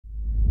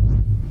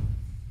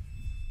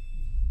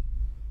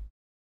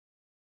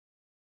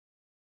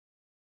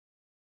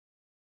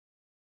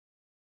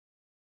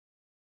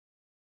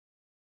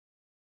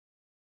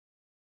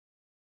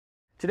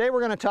Today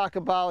we're going to talk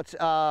about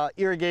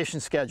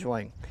irrigation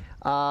scheduling.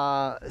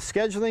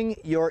 Scheduling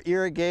your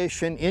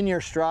irrigation in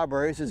your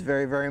strawberries is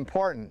very, very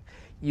important.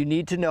 You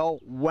need to know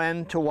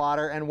when to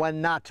water and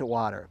when not to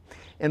water.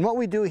 And what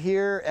we do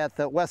here at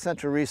the West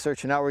Central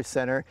Research and Outreach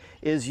Center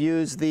is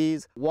use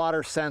these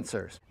water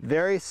sensors.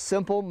 Very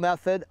simple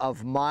method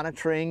of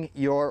monitoring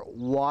your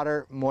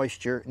water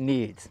moisture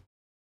needs.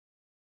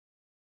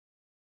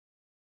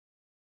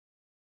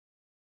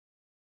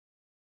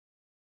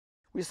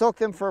 We soak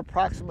them for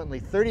approximately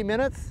 30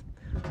 minutes,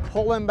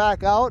 pull them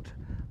back out,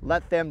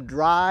 let them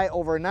dry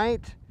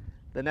overnight.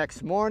 The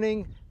next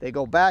morning, they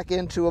go back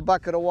into a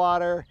bucket of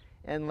water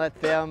and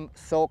let them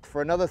soak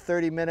for another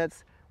 30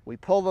 minutes. We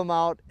pull them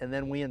out and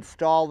then we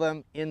install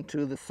them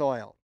into the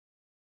soil.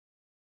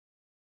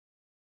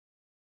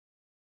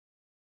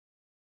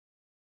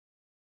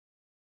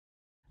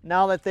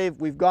 Now that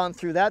we've gone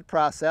through that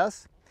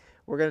process,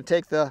 we're going to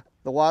take the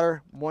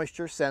water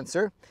moisture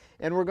sensor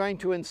and we're going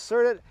to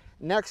insert it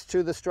next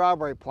to the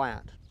strawberry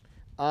plant.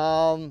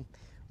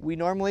 We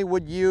normally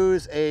would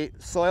use a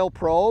soil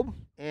probe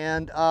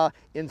and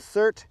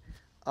insert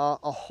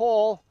a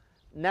hole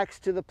next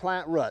to the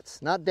plant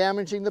roots, not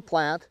damaging the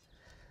plant,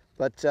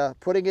 but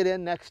putting it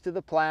in next to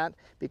the plant,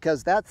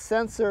 because that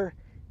sensor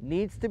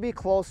needs to be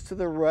close to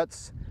the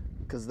roots,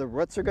 because the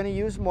roots are going to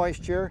use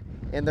moisture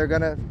and they're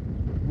going to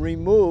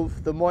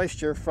remove the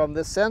moisture from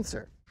this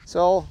sensor.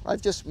 So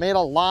I've just made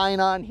a line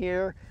on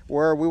here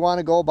where we want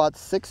to go about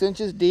 6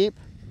 inches deep.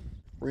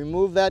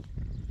 Remove that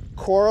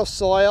core of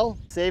soil,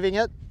 saving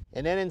it,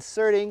 and then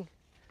inserting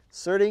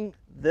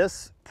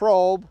this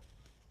probe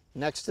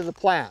next to the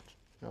plant.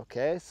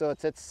 Okay, so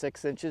it's at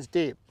 6 inches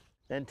deep.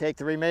 Then take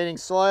the remaining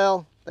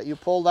soil that you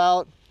pulled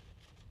out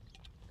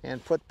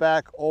and put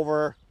back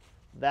over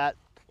that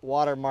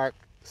watermark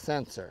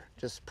sensor,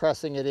 just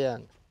pressing it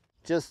in.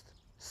 Just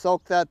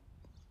soak that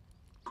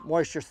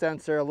moisture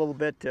sensor a little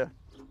bit to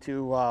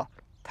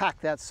pack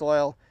that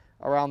soil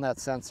around that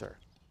sensor.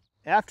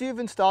 After you've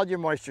installed your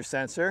moisture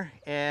sensor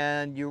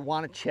and you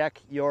want to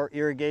check your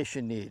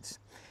irrigation needs,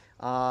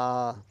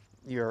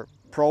 your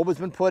probe has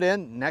been put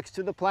in next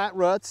to the plant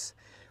roots.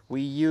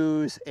 We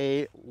use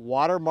a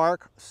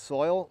watermark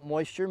soil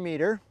moisture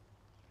meter.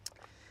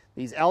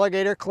 These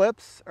alligator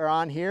clips are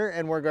on here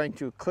and we're going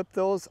to clip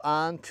those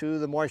onto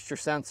the moisture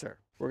sensor.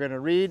 We're going to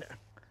read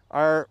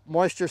our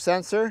moisture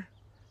sensor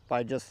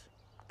by just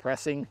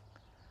pressing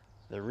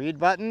the read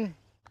button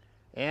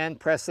and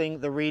pressing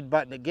the read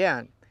button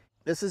again.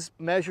 This is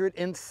measured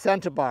in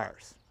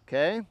centibars,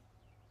 okay?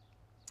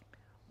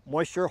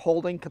 Moisture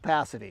holding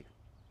capacity.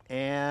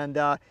 And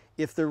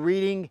if the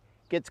reading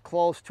gets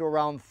close to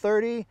around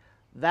 30,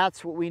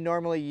 that's what we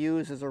normally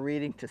use as a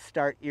reading to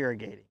start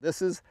irrigating.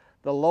 This is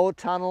the low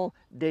tunnel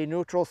day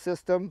neutral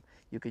system.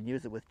 You can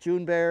use it with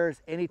June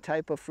bears, any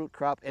type of fruit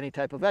crop, any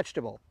type of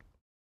vegetable.